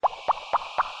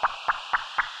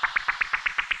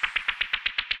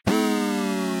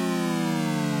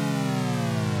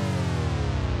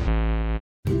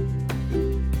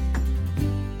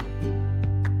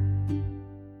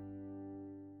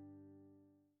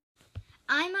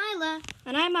I'm Isla.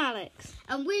 And I'm Alex.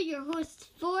 And we're your hosts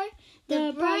for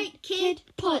the Bright Kid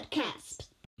Podcast.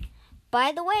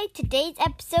 By the way, today's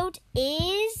episode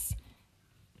is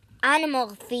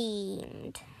animal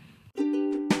themed.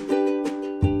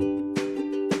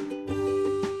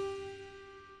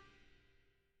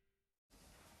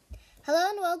 Hello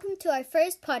and welcome to our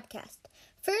first podcast.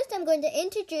 First, I'm going to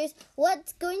introduce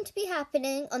what's going to be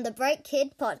happening on the Bright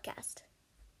Kid Podcast.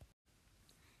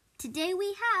 Today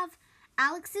we have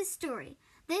Alex's story.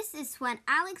 This is when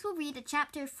Alex will read a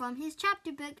chapter from his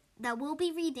chapter book that we'll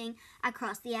be reading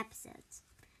across the episodes.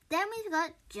 Then we've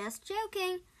got Just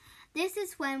Joking. This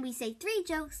is when we say 3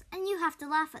 jokes and you have to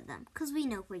laugh at them because we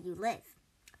know where you live.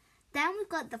 Then we've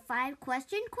got the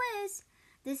 5-question quiz.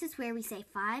 This is where we say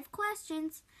 5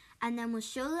 questions and then we'll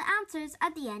show the answers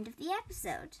at the end of the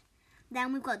episode.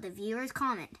 Then we've got the viewer's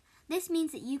comment. This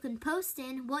means that you can post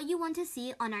in what you want to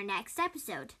see on our next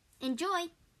episode. Enjoy!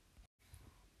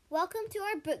 Welcome to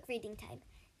our book reading time.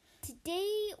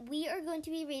 Today we are going to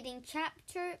be reading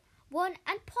chapter 1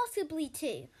 and possibly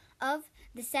 2 of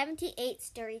The 78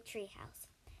 Story Treehouse.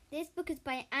 This book is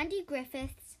by Andy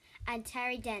Griffiths and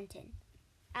Terry Denton.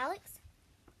 Alex?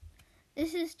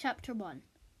 This is chapter 1.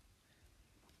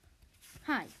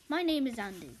 Hi, my name is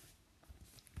Andy.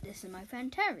 This is my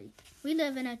friend Terry. We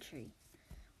live in a tree.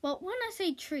 Well, when I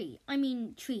say tree, I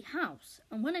mean tree house.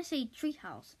 And when I say tree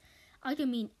house, I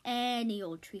don't mean any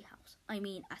old tree house. I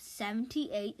mean a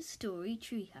 78-story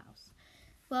tree house.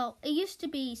 Well, it used to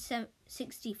be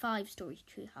 65-story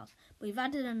tree house, but we've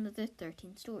added another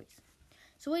 13 stories.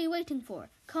 So what are you waiting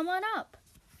for? Come on up.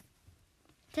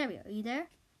 Terry, are you there?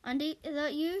 Andy, is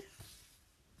that you?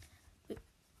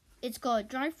 It's got a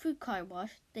drive-through car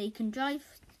wash that you can drive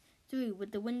through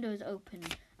with the windows open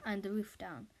and the roof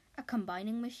down. A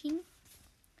combining machine.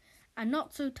 A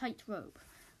not-so-tight rope.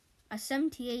 A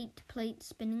 78-plate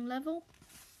spinning level.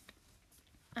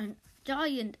 A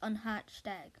giant unhatched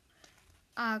egg.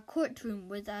 A courtroom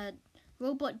with a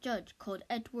robot judge called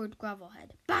Edward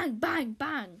Gravelhead. Bang, bang,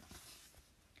 bang!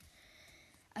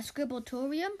 A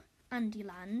scribbletorium.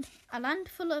 Andyland. A land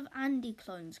full of Andy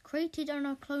clones created on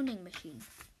a cloning machine.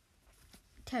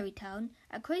 Terrytown,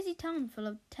 a crazy town full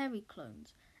of Terry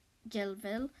clones.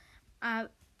 Jillville, a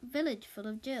village full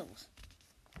of Jills.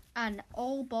 An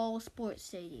all-ball sports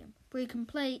stadium where you can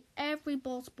play every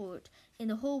ball sport in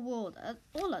the whole world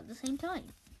all at the same time.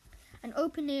 An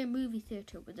open-air movie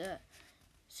theatre with a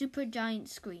super giant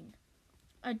screen.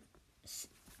 A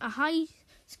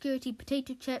high-security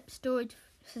potato chip storage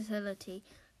facility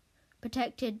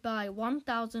protected by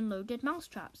 1,000 loaded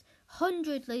mousetraps,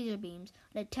 100 laser beams,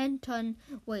 and a 10-ton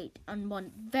weight, and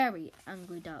one very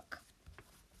angry duck.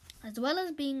 As well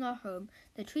as being our home,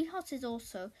 the treehouse is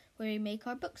also where we make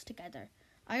our books together.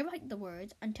 I write the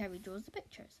words and Terry draws the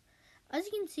pictures. As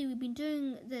you can see, we've been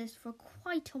doing this for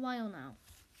quite a while now.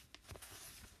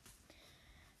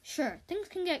 Sure, things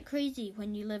can get crazy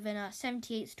when you live in a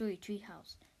 78-story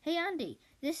treehouse. Hey Andy,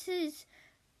 this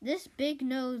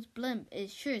big-nosed blimp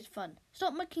is sure as fun.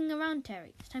 Stop mucking around,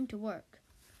 Terry. It's time to work.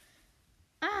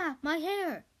 Ah, my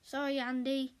hair! Sorry,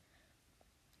 Andy.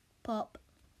 Pop.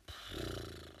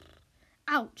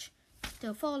 Ouch.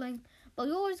 Still falling. But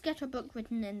we always get our book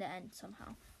written in the end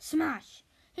somehow. Smash!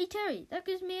 Hey, Terry, that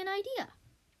gives me an idea.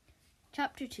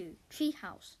 Chapter 2,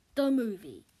 Treehouse, the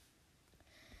movie.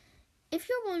 If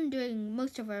you're wondering,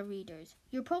 most of our readers,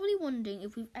 you're probably wondering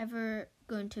if we've ever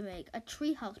going to make a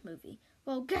Treehouse movie.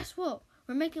 Well, guess what?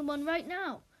 We're making one right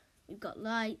now. We've got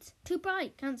lights. Too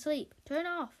bright. Can't sleep. Turn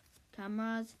off.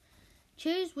 Cameras.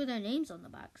 Chairs with our names on the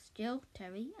backs. Jill,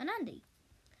 Terry, and Andy.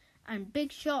 And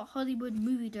Big Shot Hollywood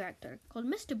movie director called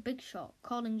Mr. Big Shot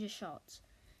calling the shots.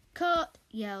 Cut!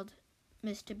 Yelled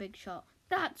Mr. Big Shot.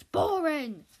 That's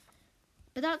boring!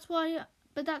 But that's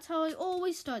how I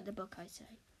always start the book, I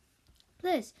say.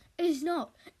 This is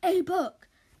not a book,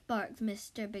 barked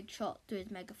Mr. Big Shot through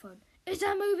his megaphone. It's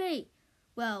a movie!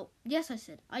 Well, yes, I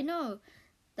said. I know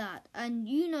that, and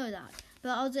you know that.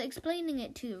 But I was explaining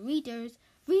it to the readers.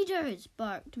 Readers,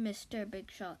 barked Mr.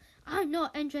 Big Shot. I'm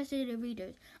not interested in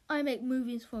readers. I make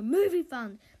movies for movie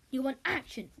fans. You want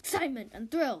action, excitement, and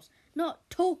thrills, not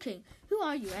talking. Who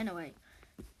are you, anyway?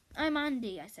 I'm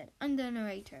Andy, I said. I'm the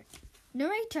narrator.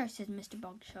 Narrator, said Mr.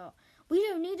 Big Shot. We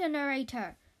don't need a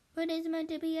narrator. But it's meant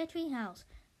to be a treehouse.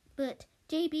 But,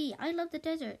 JB, I love the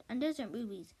desert and desert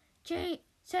movies.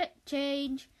 Set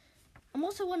change. I'm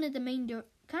also one of the main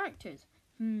characters.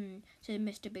 Said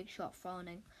Mr. Big Shot,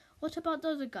 frowning. What about the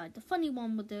other guy, the funny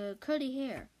one with the curly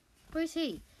hair? Where's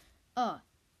he?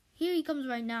 Here he comes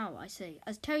right now, I say,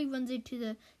 as Terry runs into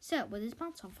the set with his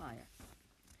pants on fire.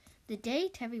 The day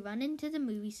Terry ran into the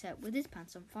movie set with his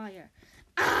pants on fire.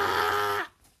 Ah!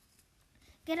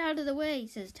 Get out of the way,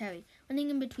 says Terry, running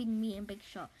in between me and Big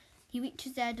Shot. He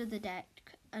reaches the edge of the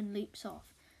deck and leaps off.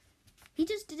 He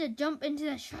just did a jump into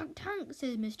the shark tank,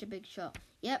 says Mr. Big Shot.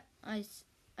 Yep, I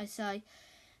sigh.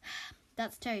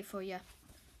 That's Terry for you.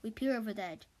 We peer over the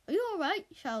edge. Are you all right?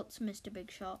 Shouts Mr.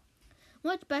 Big Shot.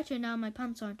 Much better now my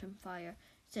pants aren't on fire,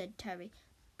 said Terry.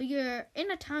 But you're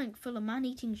in a tank full of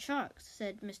man-eating sharks,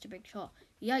 said Mr. Big Shot.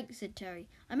 Yikes, said Terry.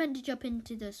 I meant to jump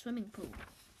into the swimming pool.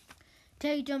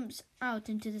 Terry jumps out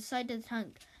into the side of the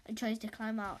tank and tries to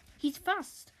climb out. He's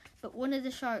fast, but one of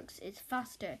the sharks is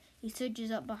faster. He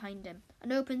surges up behind him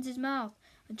and opens his mouth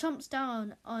and chomps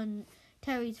down on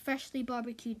Terry's freshly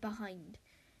barbecued behind.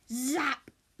 Zap!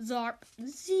 Zarp!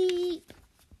 Zeep!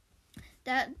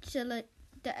 The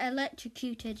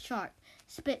electrocuted shark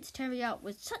spits Terry out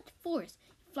with such force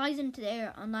he flies into the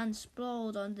air and lands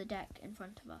sprawled on the deck in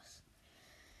front of us.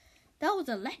 That was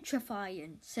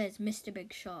electrifying, says Mr.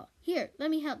 Big Shot. Here, let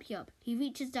me help you up. He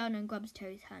reaches down and grabs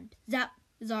Terry's hand. Zap!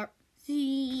 Zarp!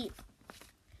 Zeep!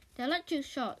 The electric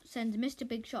shot sends Mr.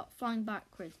 Big Shot flying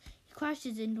backwards. He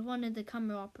crashes into one of the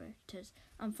camera operators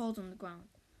and falls on the ground.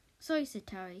 Sorry, said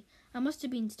Terry. I must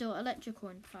have been still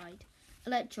electrical-fied.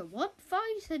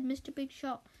 Electro-what-fied? Said Mr. Big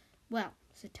Shot. Well,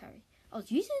 said Terry, I was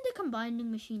using the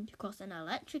combining machine to cross an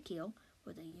electric eel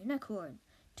with a unicorn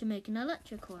to make an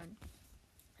electric horn.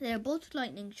 Their bolt of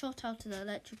lightning shot out of the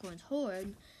electric horn's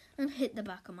horn and hit the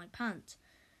back of my pants,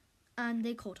 and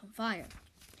they caught on fire.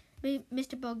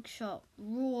 Mr. Big Shot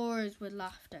roars with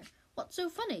laughter. What's so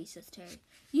funny? Says Terry.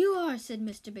 You are, said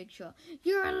Mr. Big Shot.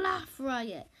 You're a laugh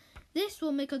riot. This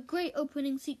will make a great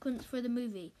opening sequence for the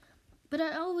movie. But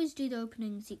I always do the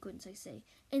opening sequence, I say.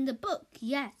 In the book,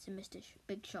 yes, said Mr.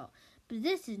 Big Shot. But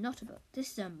this is not a book.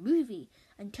 This is a movie,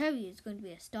 and Terry is going to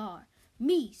be a star.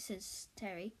 Me, says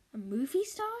Terry. A movie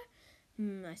star?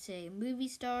 I say, a movie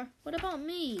star? What about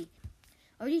me?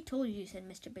 I already told you, said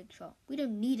Mr. Big Shot. We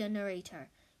don't need a narrator.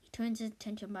 He turns his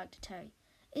attention back to Terry.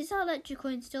 Is that electric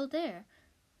coin still there?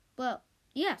 Well,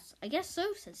 yes, I guess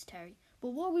so, says Terry. But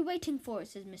what are we waiting for,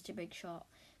 says Mr. Big Shot.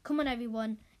 Come on,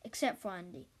 everyone, except for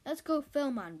Andy. Let's go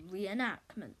film a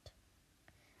reenactment.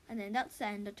 And then that's the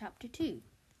end of Chapter 2.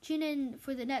 Tune in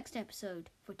for the next episode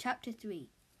for Chapter 3.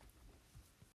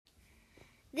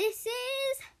 This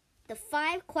is the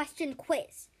 5-question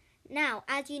quiz. Now,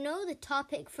 as you know, the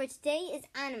topic for today is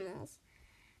animals.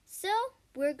 So,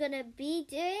 we're going to be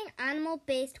doing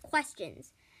animal-based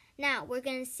questions. Now, we're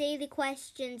going to say the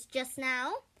questions just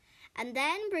now, and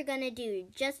then we're going to do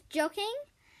just joking,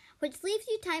 which leaves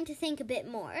you time to think a bit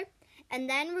more, and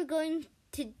then we're going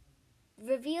to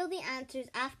reveal the answers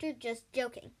after just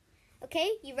joking.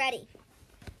 Okay, you ready?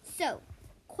 So,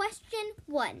 question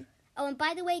 1. Oh, and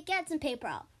by the way, get some paper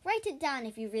out. Write it down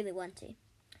if you really want to.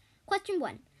 Question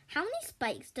 1. How many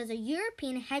spikes does a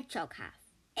European hedgehog have?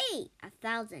 A,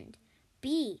 1,000.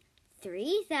 B,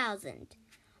 3,000.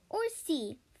 Or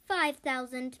C,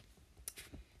 5,000.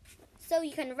 So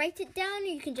you can write it down or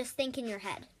you can just think in your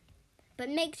head. But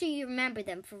make sure you remember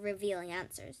them for revealing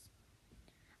answers.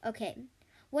 Okay.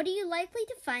 What are you likely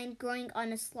to find growing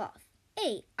on a sloth?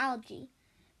 A, algae.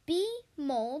 B,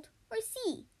 mold. Or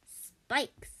C,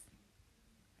 spikes.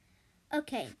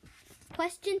 Okay.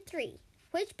 Question 3.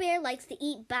 Which bear likes to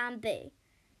eat bamboo?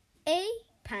 A,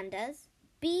 pandas.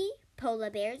 B, polar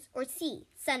bears. Or C,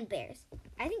 sun bears.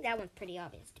 I think that one's pretty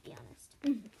obvious, to be honest.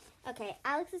 Mm-hmm. Okay,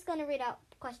 Alex is going to read out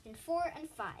question 4 and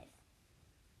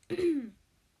 5.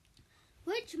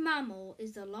 Which mammal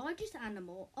is the largest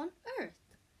animal on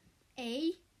Earth?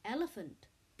 A, elephant.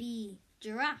 B,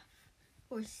 giraffe.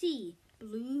 Or C,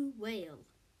 blue whale.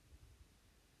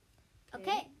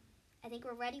 Okay, I think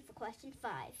we're ready for question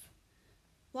 5.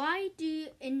 Why do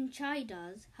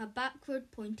enchiladas have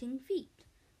backward-pointing feet?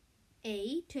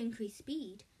 A, to increase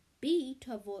speed. B,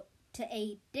 to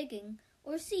aid digging.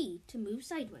 Or C, to move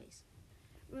sideways.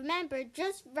 Remember,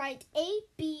 just write A,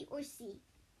 B, or C.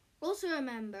 Also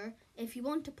remember, if you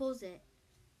want to pause it,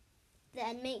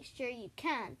 then make sure you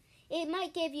can. It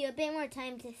might give you a bit more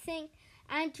time to think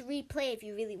and to replay if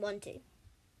you really want to.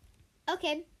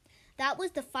 Okay, that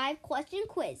was the 5-question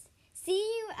quiz. See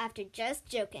you after just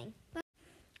joking. Bye.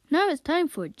 Now it's time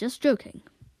for Just Joking.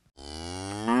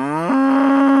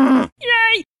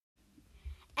 Yay!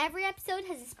 Every episode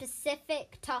has a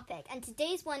specific topic, and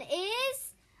today's one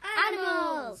is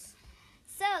animals.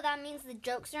 So that means the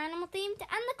jokes are animal themed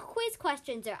and the quiz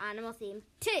questions are animal themed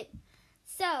too.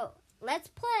 So let's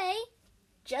play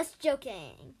Just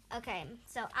Joking. Okay,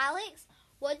 so Alex,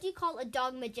 what do you call a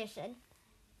dog magician?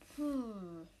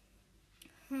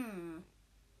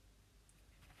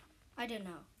 I don't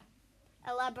know.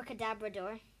 A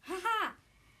Labracadabrador. Haha!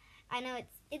 I know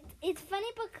it's funny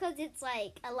because it's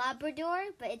like a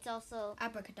Labrador, but it's also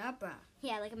Abracadabra.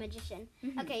 yeah, like a magician.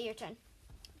 Mhm. Okay, your turn.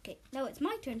 Okay, now it's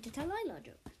my turn to tell Lila a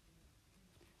joke.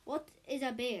 What is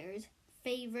a bear's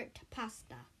favourite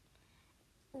pasta?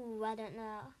 Ooh, I don't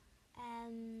know.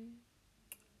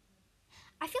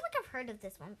 I feel like I've heard of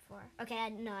this one before. Okay, I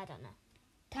don't know.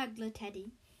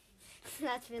 Tagliatelle.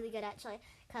 That's really good actually,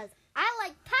 because I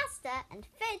like pasta and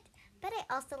food, but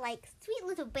I also like sweet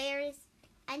little bears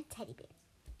and teddy bears.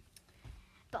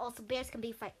 But also bears can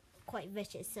be quite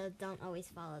vicious, so don't always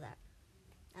follow that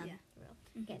rule.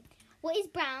 Okay. What is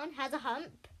brown, has a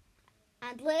hump,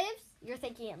 and lives? You're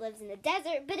thinking it lives in the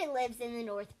desert, but it lives in the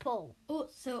North Pole. Oh,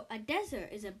 so a desert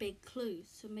is a big clue.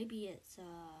 So maybe it's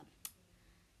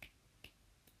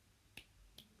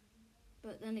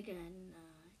but then again,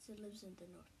 it lives in the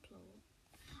North Pole.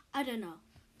 I don't know.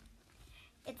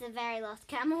 It's a very lost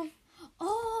camel.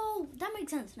 Oh, that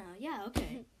makes sense now. Yeah,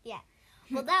 okay. Yeah.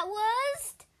 Well, that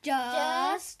was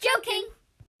Just joking.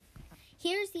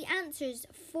 Here's the answers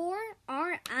for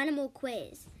our animal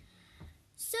quiz.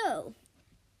 So,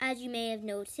 as you may have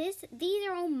noticed, these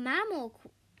are all mammal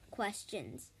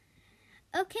questions.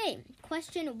 Okay,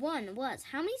 question 1 was,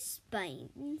 how many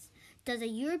spines does a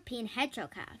European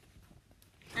hedgehog have?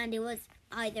 And it was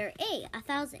either A,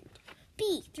 1,000,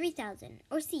 B, 3,000,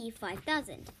 or C,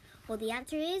 5,000. Well, the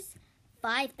answer is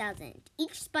 5,000.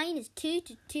 Each spine is 2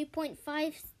 to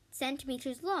 2.5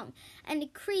 centimeters long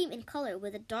and cream in color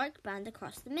with a dark band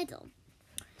across the middle.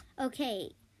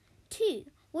 Okay, 2.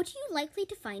 What are you likely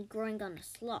to find growing on a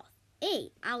sloth?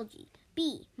 A, algae,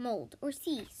 B, mold, or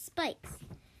C, spikes?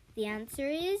 The answer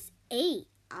is A,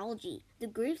 algae. The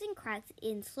grooves and cracks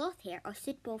in sloth hair are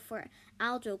suitable for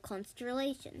algal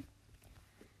constellation.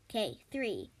 Okay,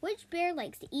 3. Which bear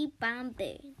likes to eat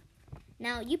bamboo?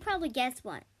 Now, you probably guessed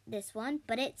this one,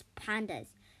 but it's pandas.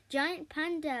 Giant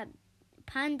panda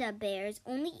bears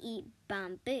only eat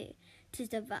bamboo.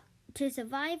 To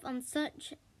survive on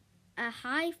such a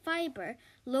high fiber,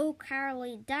 low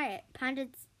calorie diet,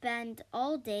 pandas spend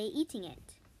all day eating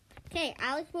it. Okay,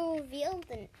 Alex will reveal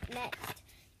the next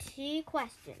 2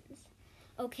 questions.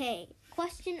 Okay,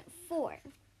 question 4.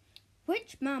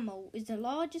 Which mammal is the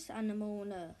largest animal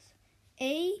on Earth?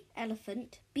 A,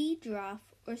 elephant, B,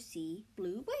 giraffe, or C,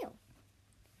 blue whale?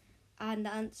 And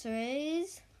the answer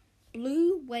is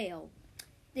blue whale.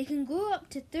 They can grow up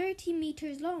to 30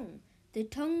 meters long. Their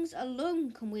tongues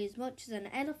alone can weigh as much as an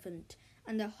elephant,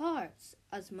 and their hearts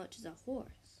as much as a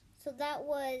horse. So that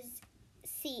was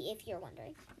C, if you're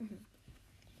wondering.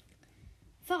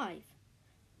 5.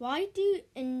 Why do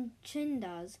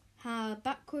echidnas have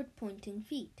backward-pointing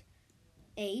feet?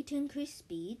 A, to increase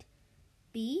speed,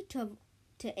 B, to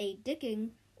aid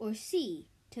digging, or C,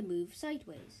 to move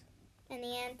sideways? And the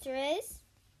answer is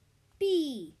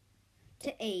B,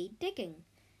 to aid digging.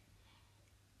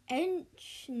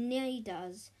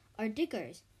 Echidnas are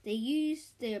diggers. They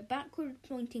use their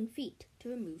backward-pointing feet to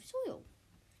remove soil.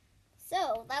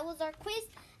 So, that was our quiz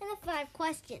and the 5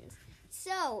 questions.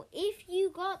 So, if you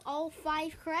got all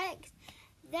 5 correct,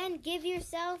 then give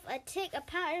yourself a tick, a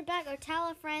pat on your back, or tell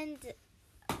a friend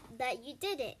that you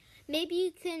did it. Maybe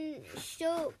you can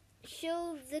show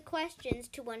the questions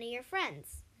to one of your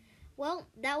friends. Well,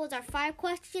 that was our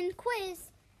 5-question quiz.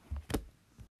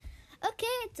 Okay,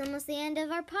 it's almost the end of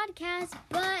our podcast,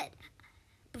 but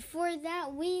before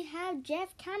that, we have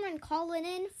Jeff Cameron calling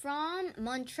in from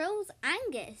Montrose,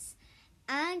 Angus.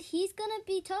 And he's going to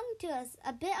be talking to us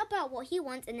a bit about what he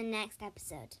wants in the next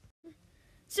episode.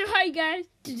 So hi guys,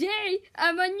 today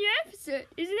I'm on your episode.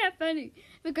 Isn't that funny?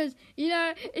 Because,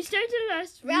 it started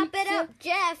last week. Wrap it up,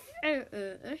 Jeff.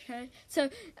 Okay. So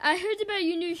I heard about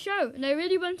your new show and I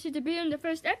really wanted to be on the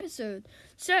first episode.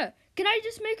 So, can I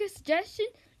just make a suggestion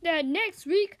that next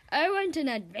week I want an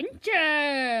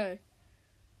adventure?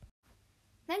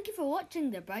 Thank you for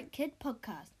watching the Bright Kid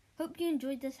Podcast. Hope you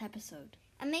enjoyed this episode.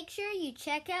 And make sure you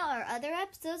check out our other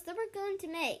episodes that we're going to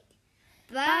make.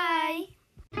 Bye.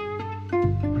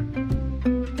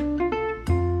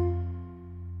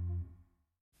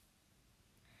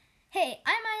 Hey,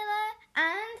 I'm Isla.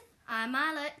 And I'm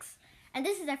Alex.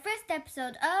 this is our first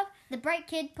episode of the Bright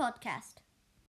Kid Podcast.